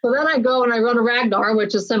 So then I go and I run a Ragnar,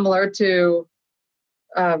 which is similar to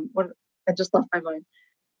when I just left my mind.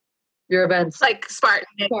 Your events. Like Spartan.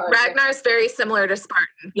 Ragnar is very similar to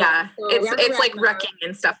Spartan. Yeah. So it's like rucking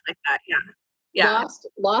and stuff like that. Yeah. Yeah.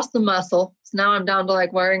 Lost the muscle. So now I'm down to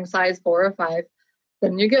wearing size 4 or 5.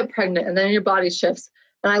 Then you get pregnant and then your body shifts.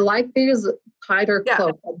 And I like these tighter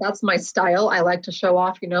clothes. That's my style. I like to show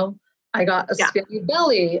off, I got a skinny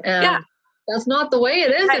belly and that's not the way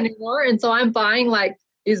it is anymore. And so I'm buying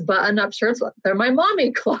these button-up shirts. They're my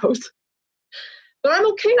mommy clothes. But I'm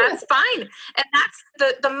okay with it. That's fine. And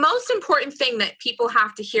that's the most important thing that people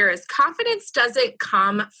have to hear is confidence doesn't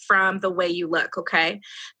come from the way you look, okay?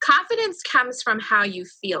 Confidence comes from how you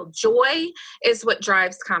feel. Joy is what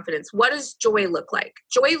drives confidence. What does joy look like?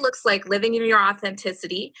 Joy looks like living in your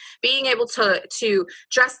authenticity, being able to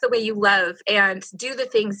dress the way you love and do the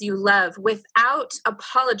things you love without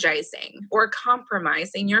apologizing or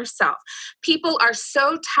compromising yourself. People are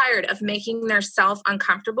so tired of making themselves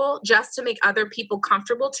uncomfortable just to make other people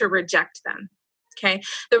comfortable to reject them. Okay.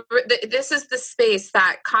 This is the space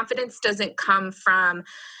that confidence doesn't come from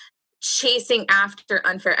chasing after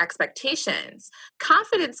unfair expectations.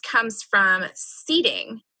 Confidence comes from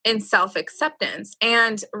seating in self-acceptance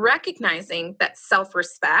and recognizing that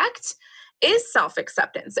self-respect is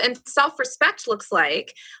self-acceptance. And self-respect looks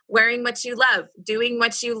like wearing what you love, doing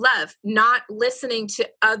what you love, not listening to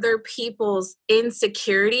other people's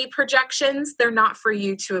insecurity projections. They're not for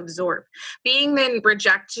you to absorb. Being then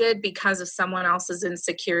rejected because of someone else's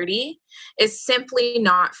insecurity is simply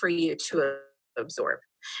not for you to absorb.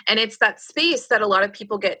 And it's that space that a lot of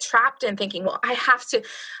people get trapped in thinking, well, I have to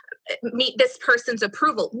meet this person's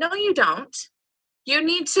approval. No, you don't. You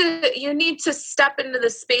need to step into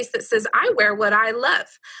the space that says, I wear what I love.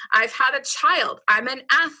 I've had a child. I'm an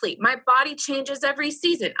athlete. My body changes every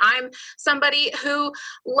season. I'm somebody who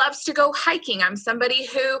loves to go hiking. I'm somebody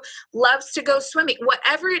who loves to go swimming.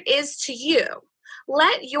 Whatever it is to you,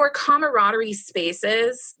 let your camaraderie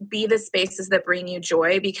spaces be the spaces that bring you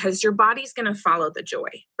joy, because your body's going to follow the joy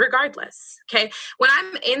regardless. Okay. When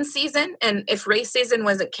I'm in season, and if race season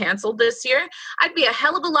wasn't canceled this year, I'd be a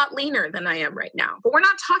hell of a lot leaner than I am right now. But we're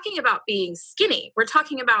not talking about being skinny. We're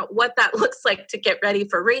talking about what that looks like to get ready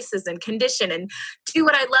for races and condition and do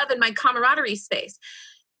what I love in my camaraderie space.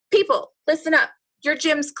 People, listen up. Your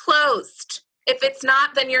gym's closed. If it's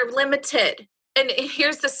not, then you're limited. And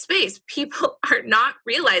here's the space. People are not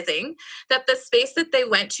realizing that the space that they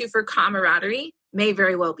went to for camaraderie may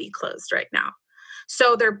very well be closed right now.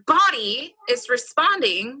 So their body is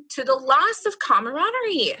responding to the loss of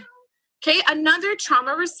camaraderie. Okay, another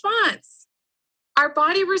trauma response. Our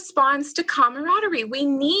body responds to camaraderie. We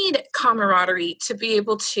need camaraderie to be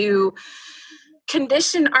able to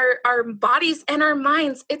condition our bodies and our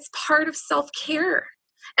minds. It's part of self-care.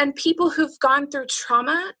 And people who've gone through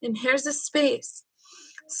trauma, and here's a space,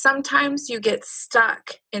 sometimes you get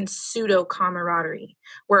stuck in pseudo camaraderie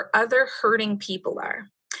where other hurting people are,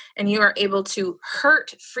 and you are able to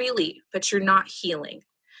hurt freely, but you're not healing.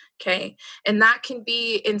 Okay. And that can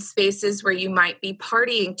be in spaces where you might be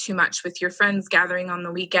partying too much with your friends, gathering on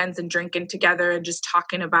the weekends and drinking together and just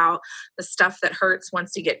talking about the stuff that hurts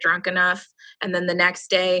once you get drunk enough. And then the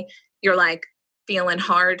next day you're like feeling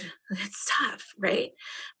hard. It's tough, right?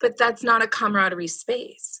 But that's not a camaraderie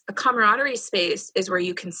space. A camaraderie space is where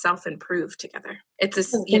you can self-improve together.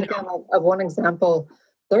 It's of one example.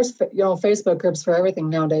 There's, Facebook groups for everything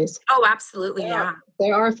nowadays. Oh, absolutely. Yeah.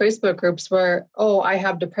 There are Facebook groups where, I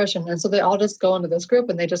have depression. And so they all just go into this group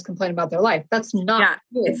and they just complain about their life. That's not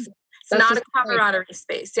true. It's not a camaraderie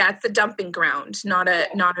space. Yeah. It's a dumping ground, not a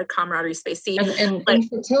camaraderie space. See, and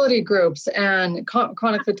infertility groups and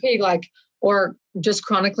chronic fatigue, or just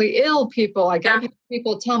chronically ill people. I've had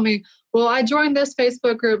people tell me, well, I joined this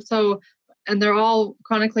Facebook group. And they're all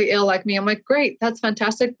chronically ill like me. I'm like, great, that's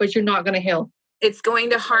fantastic, but you're not going to heal. It's going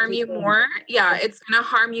to harm you more. Yeah, it's going to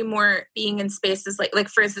harm you more being in spaces like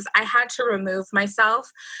for instance, I had to remove myself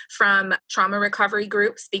from trauma recovery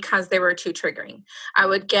groups because they were too triggering. I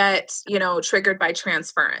would get, triggered by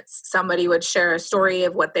transference. Somebody would share a story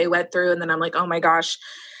of what they went through, and then I'm like, oh my gosh,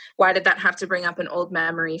 why did that have to bring up an old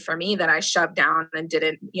memory for me that I shoved down and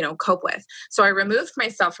didn't, cope with? So I removed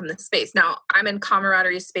myself from the space. Now I'm in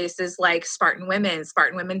camaraderie spaces like Spartan Women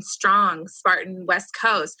Strong, Spartan West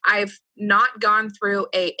Coast. I've not gone through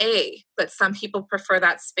AA, but some people prefer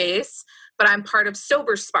that space. But I'm part of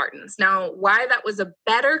Sober Spartans. Now, why that was a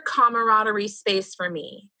better camaraderie space for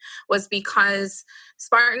me was because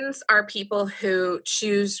Spartans are people who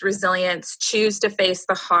choose resilience, choose to face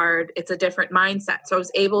the hard. It's a different mindset. So I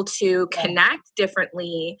was able to connect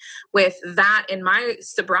differently with that in my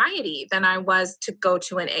sobriety than I was to go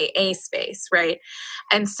to an AA space, right?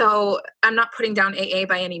 And so I'm not putting down AA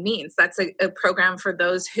by any means. That's a program for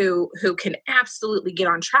those who can absolutely get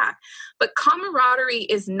on track. But camaraderie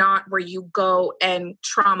is not where you go and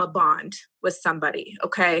trauma bond with somebody,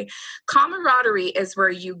 okay? Camaraderie is where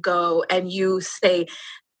you go and you say,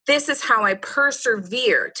 this is how I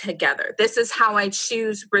persevere together. This is how I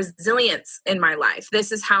choose resilience in my life.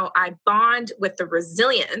 This is how I bond with the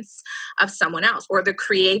resilience of someone else or the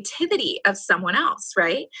creativity of someone else,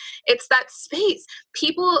 right? It's that space.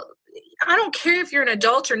 People, I don't care if you're an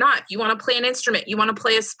adult or not. If you want to play an instrument, you want to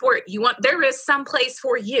play a sport, there is some place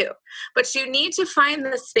for you, but you need to find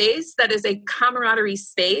the space that is a camaraderie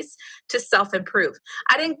space to self-improve.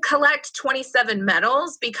 I didn't collect 27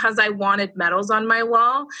 medals because I wanted medals on my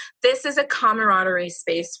wall. This is a camaraderie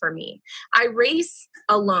space for me. I race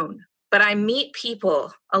alone, but I meet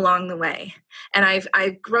people along the way. And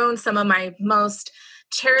I've grown some of my most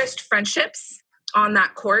cherished friendships on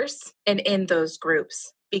that course and in those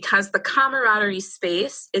groups, because the camaraderie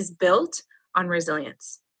space is built on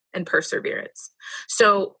resilience and perseverance.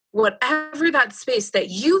 So whatever that space that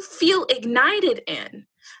you feel ignited in,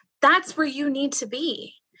 that's where you need to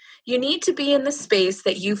be. You need to be in the space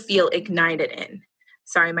that you feel ignited in.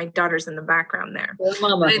 Sorry, my daughter's in the background there.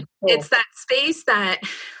 It's that space that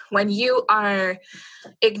when you are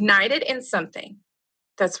ignited in something,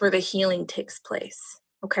 that's where the healing takes place.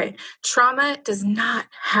 Okay. Trauma does not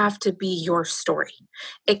have to be your story.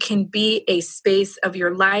 It can be a space of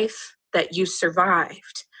your life that you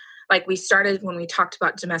survived. Like we started when we talked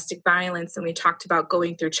about domestic violence and we talked about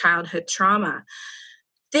going through childhood trauma.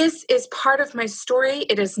 This is part of my story.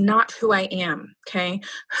 It is not who I am. Okay.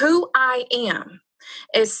 Who I am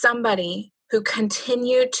is somebody who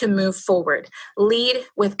continued to move forward, lead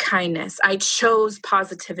with kindness. I chose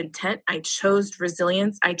positive intent. I chose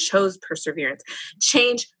resilience. I chose perseverance.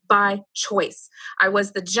 Change by choice. I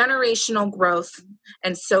was the generational growth,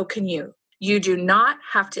 and so can you. You do not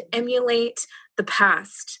have to emulate the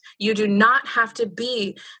past. You do not have to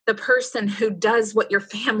be the person who does what your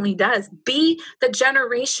family does. Be the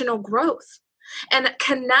generational growth. And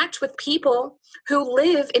connect with people who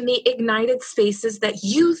live in the ignited spaces that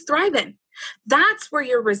you thrive in. That's where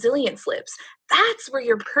your resilience lives. That's where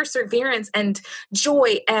your perseverance and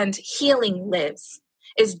joy and healing lives,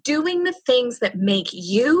 is doing the things that make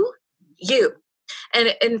you, you.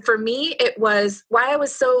 And for me, it was why I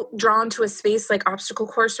was so drawn to a space like obstacle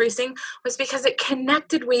course racing was because it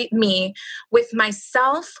connected me with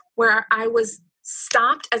myself, where I was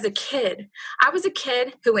stopped as a kid. I was a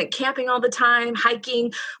kid who went camping all the time,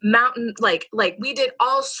 hiking, mountain, like we did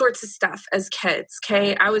all sorts of stuff as kids.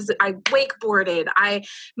 Okay. I wakeboarded,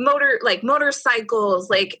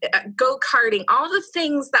 motorcycles, go-karting, all the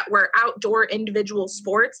things that were outdoor individual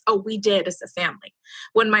sports. Oh, we did as a family.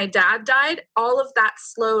 When my dad died, all of that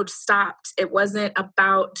stopped. It wasn't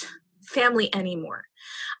about family anymore.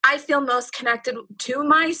 I feel most connected to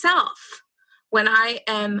myself when I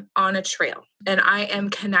am on a trail and I am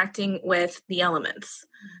connecting with the elements.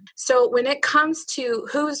 So when it comes to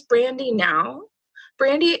who's Brandy now,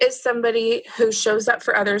 Brandy is somebody who shows up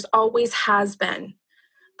for others, always has been.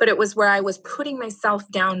 But it was where I was putting myself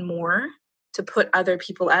down more to put other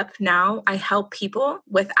people up. Now I help people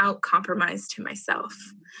without compromise to myself.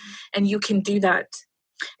 And you can do that.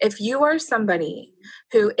 If you are somebody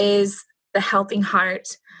who is the helping heart,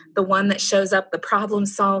 the one that shows up, the problem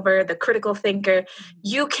solver, the critical thinker,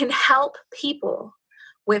 you can help people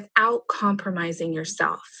without compromising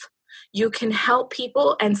yourself. You can help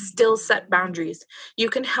people and still set boundaries. You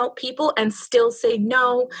can help people and still say,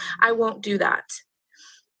 no, I won't do that.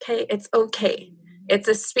 Okay, it's okay. It's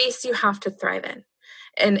a space you have to thrive in.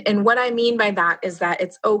 And what I mean by that is that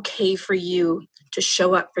it's okay for you to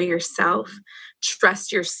show up for yourself,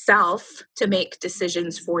 trust yourself to make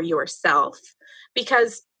decisions for yourself.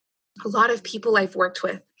 Because a lot of people I've worked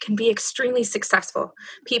with can be extremely successful.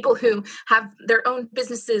 People who have their own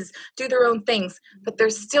businesses, do their own things, but they're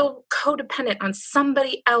still codependent on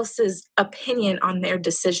somebody else's opinion on their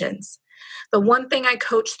decisions. The one thing I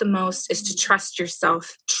coach the most is to trust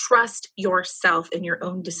yourself. Trust yourself in your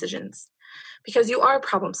own decisions. Because you are a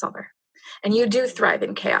problem solver and you do thrive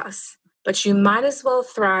in chaos, but you might as well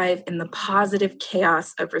thrive in the positive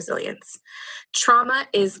chaos of resilience. Trauma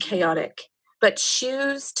is chaotic, but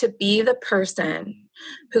choose to be the person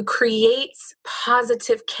who creates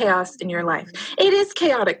positive chaos in your life. It is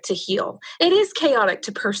chaotic to heal. It is chaotic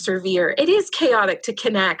to persevere. It is chaotic to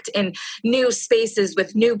connect in new spaces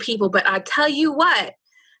with new people. But I tell you what,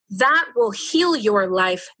 that will heal your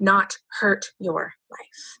life, not hurt your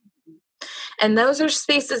life. And those are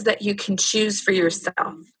spaces that you can choose for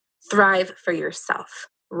yourself, thrive for yourself,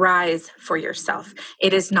 rise for yourself.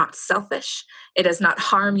 It is not selfish. It does not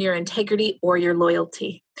harm your integrity or your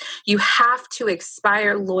loyalty. You have to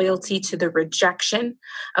expire loyalty to the rejection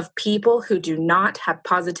of people who do not have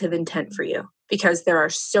positive intent for you, because there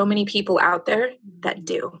are so many people out there that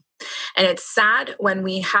do. And it's sad when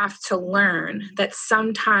we have to learn that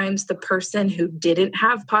sometimes the person who didn't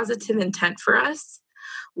have positive intent for us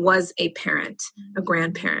was a parent, a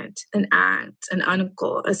grandparent, an aunt, an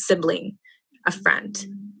uncle, a sibling, a friend.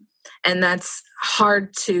 And that's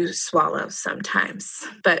hard to swallow sometimes.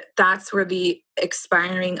 But that's where the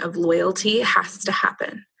expiring of loyalty has to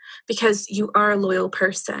happen, because you are a loyal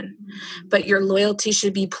person. But your loyalty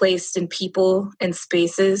should be placed in people and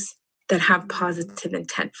spaces that have positive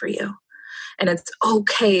intent for you. And it's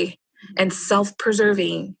okay and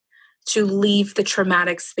self-preserving to leave the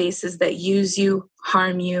traumatic spaces that use you,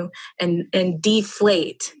 harm you, and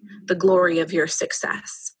deflate the glory of your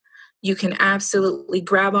success. You can absolutely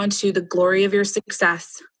grab onto the glory of your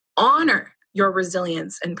success, honor your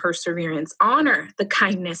resilience and perseverance, honor the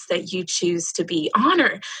kindness that you choose to be,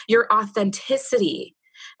 honor your authenticity,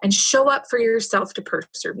 and show up for yourself to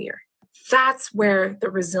persevere. That's where the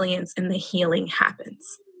resilience and the healing happens.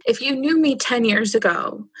 If you knew me 10 years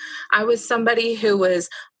ago, I was somebody who was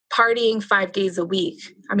partying 5 days a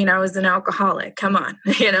week. I mean, I was an alcoholic, come on,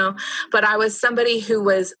 but I was somebody who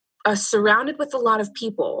was surrounded with a lot of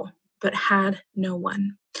people, but had no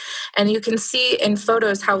one. And you can see in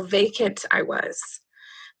photos how vacant I was.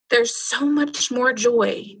 There's so much more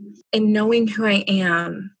joy in knowing who I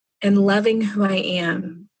am and loving who I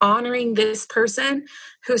am, honoring this person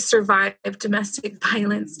who survived domestic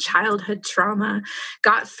violence, childhood trauma,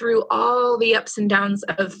 got through all the ups and downs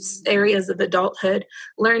of areas of adulthood,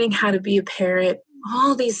 learning how to be a parent.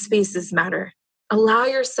 All these spaces matter. Allow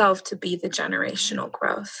yourself to be the generational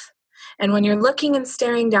growth. And when you're looking and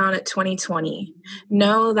staring down at 2020,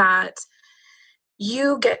 know that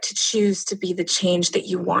you get to choose to be the change that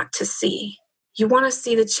you want to see. You want to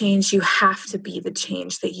see the change, you have to be the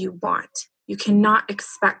change that you want. You cannot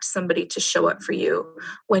expect somebody to show up for you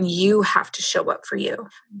when you have to show up for you.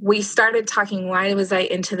 We started talking, why was I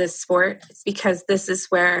into this sport? It's because this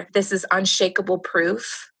is unshakable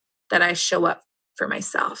proof that I show up for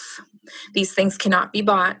myself. These things cannot be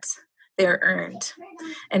bought. they're earned.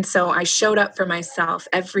 And so I showed up for myself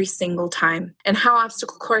every single time. And how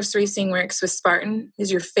obstacle course racing works with Spartan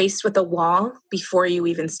is you're faced with a wall before you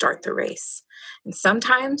even start the race. And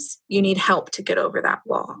sometimes you need help to get over that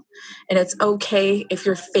wall. And it's okay if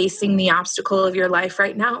you're facing the obstacle of your life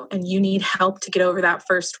right now and you need help to get over that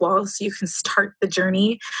first wall so you can start the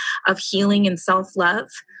journey of healing and self-love.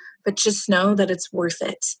 But just know that it's worth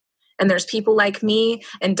it. And there's people like me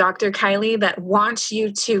and Dr. Kylie that want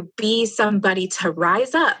you to be somebody to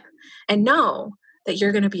rise up and know that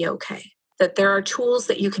you're going to be okay, that there are tools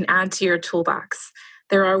that you can add to your toolbox.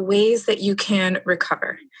 There are ways that you can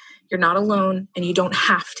recover. You're not alone, and you don't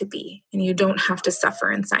have to be, and you don't have to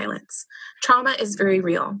suffer in silence. Trauma is very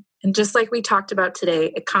real. And just like we talked about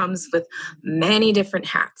today, it comes with many different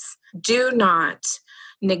hats. Do not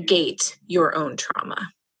negate your own trauma.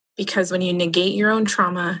 Because when you negate your own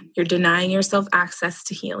trauma, you're denying yourself access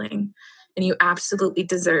to healing. And you absolutely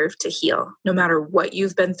deserve to heal. No matter what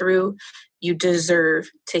you've been through, you deserve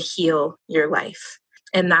to heal your life.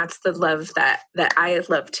 And that's the love that I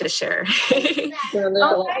love to share.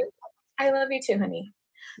 I love you too, honey.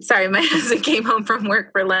 Sorry, my husband came home from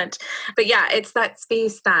work for lunch. But yeah, it's that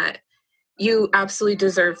space that you absolutely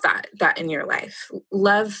deserve that in your life.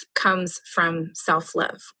 Love comes from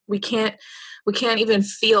self-love. We can't even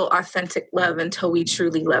feel authentic love until we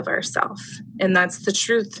truly love ourselves. And that's the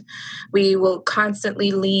truth. We will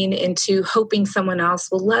constantly lean into hoping someone else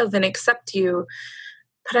will love and accept you.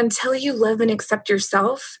 But until you love and accept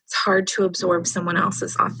yourself, it's hard to absorb someone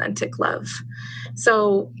else's authentic love.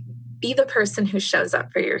 So be the person who shows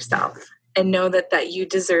up for yourself. And know that you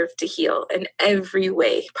deserve to heal in every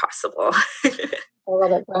way possible. I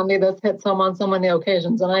love it, Brandy. This hits home on so many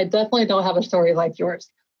occasions. And I definitely don't have a story like yours.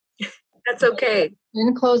 That's okay.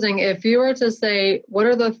 In closing, if you were to say, what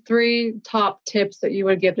are the 3 top tips that you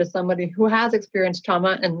would give to somebody who has experienced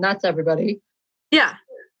trauma, and that's everybody? Yeah.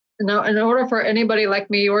 Now, in order for anybody like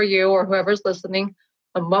me or you or whoever's listening,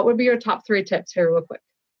 what would be your top 3 tips here real quick?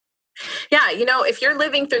 Yeah, if you're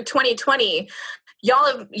living through 2020,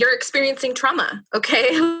 you're experiencing trauma,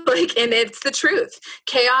 okay? And it's the truth.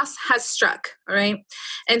 Chaos has struck, all right?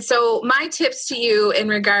 And so my tips to you in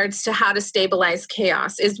regards to how to stabilize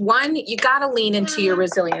chaos is 1, you got to lean into your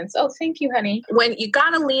resilience. Oh, thank you, honey. When you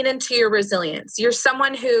got to lean into your resilience, you're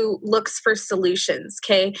someone who looks for solutions,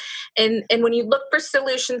 okay? And when you look for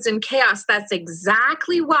solutions in chaos, that's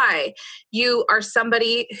exactly why you are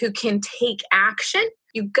somebody who can take action.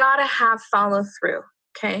 You got to have follow through.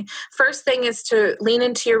 Okay. First thing is to lean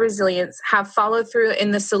into your resilience, have follow through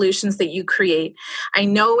in the solutions that you create. I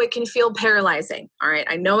know it can feel paralyzing. All right.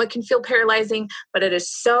 I know it can feel paralyzing, but it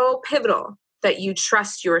is so pivotal that you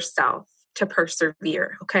trust yourself to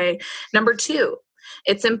persevere. Okay. Number 2,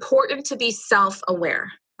 it's important to be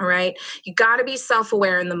self-aware. All right. You got to be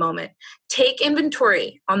self-aware in the moment. Take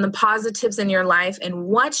inventory on the positives in your life and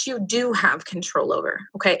what you do have control over.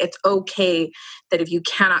 Okay. It's okay that if you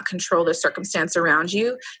cannot control the circumstance around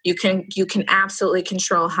you, you can absolutely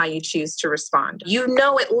control how you choose to respond. You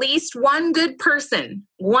know at least one good person,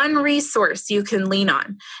 one resource you can lean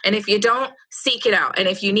on. And if you don't, seek it out. And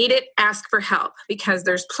if you need it, ask for help, because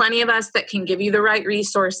there's plenty of us that can give you the right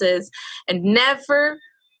resources. And never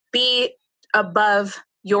be above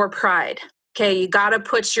your pride. Okay, you got to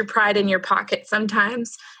put your pride in your pocket.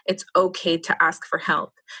 Sometimes it's okay to ask for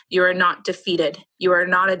help. You are not defeated. You are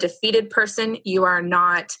not a defeated person. You are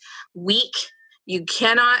not weak. You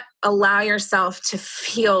cannot allow yourself to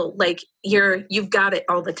feel like you've got it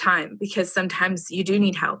all the time, because sometimes you do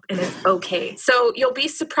need help, and it's okay. So you'll be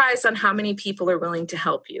surprised on how many people are willing to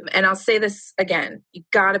help you. And I'll say this again, you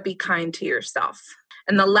got to be kind to yourself.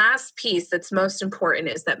 And the last piece that's most important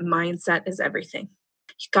is that mindset is everything.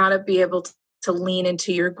 You got to be able to lean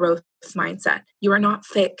into your growth mindset. You are not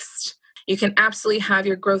fixed. You can absolutely have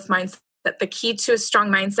your growth mindset. The key to a strong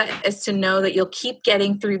mindset is to know that you'll keep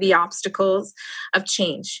getting through the obstacles of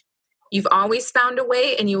change. You've always found a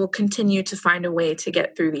way, and you will continue to find a way to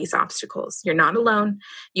get through these obstacles. You're not alone.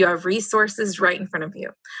 You have resources right in front of you.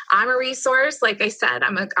 I'm a resource. Like I said,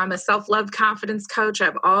 I'm a self-love confidence coach. I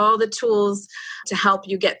have all the tools to help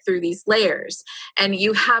you get through these layers. And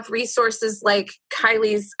you have resources like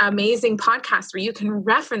Kylie's amazing podcast, where you can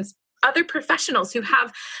reference other professionals who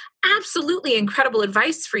have absolutely incredible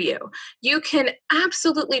advice for you. You can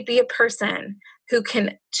absolutely be a person who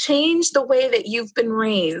can change the way that you've been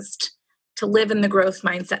raised to live in the growth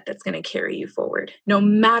mindset that's going to carry you forward. No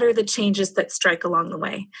matter the changes that strike along the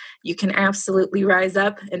way, you can absolutely rise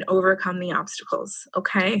up and overcome the obstacles.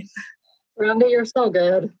 Okay? Brandy, you're so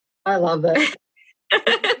good. I love it.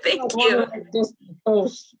 Thank you.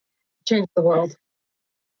 Just change the world.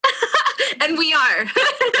 And we are.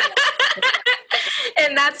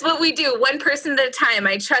 And that's what we do, one person at a time.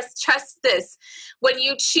 I trust this. When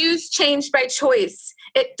you choose change by choice,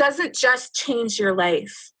 it doesn't just change your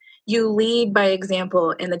life. You lead by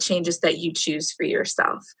example in the changes that you choose for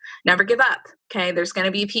yourself. Never give up, okay? There's going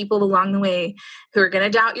to be people along the way who are going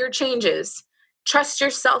to doubt your changes. Trust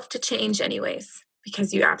yourself to change anyways,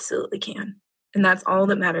 because you absolutely can. And that's all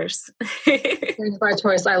that matters. Change by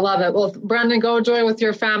choice. I love it. Well, Brendan, go enjoy with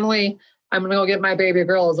your family. I'm going to go get my baby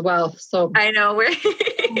girl as well. So I know.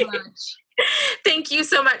 Thank you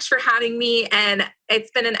so much for having me. And it's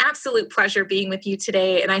been an absolute pleasure being with you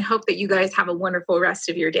today. And I hope that you guys have a wonderful rest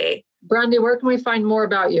of your day. Brandy, where can we find more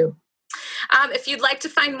about you? If you'd like to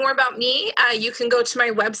find more about me, you can go to my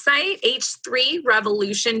website,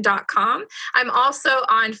 h3revolution.com. I'm also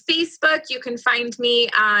on Facebook. You can find me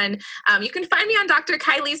on Dr.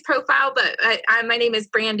 Kylie's profile, but my name is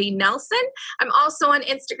Brandy Nelson. I'm also on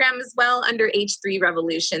Instagram as well under H3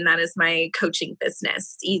 Revolution. That is my coaching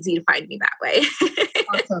business. It's easy to find me that way.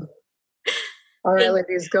 Awesome. All right,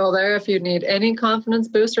 ladies, go there if you need any confidence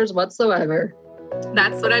boosters whatsoever.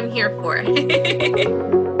 That's what I'm here for.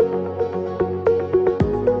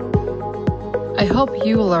 I hope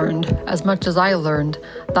you learned, as much as I learned,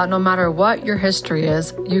 that no matter what your history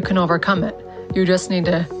is, you can overcome it. You just need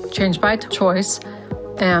to change by choice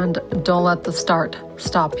and don't let the start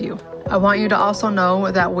stop you. I want you to also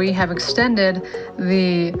know that we have extended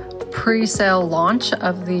the pre-sale launch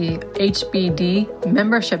of the HBD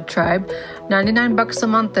membership tribe. $99 a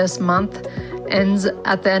month this month. Ends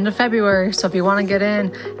at the end of February. So if you want to get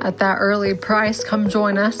in at that early price, come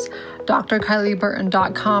join us.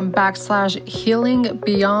 drkylieburton.com/healing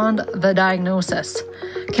beyond the diagnosis.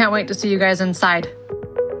 Can't wait to see you guys inside.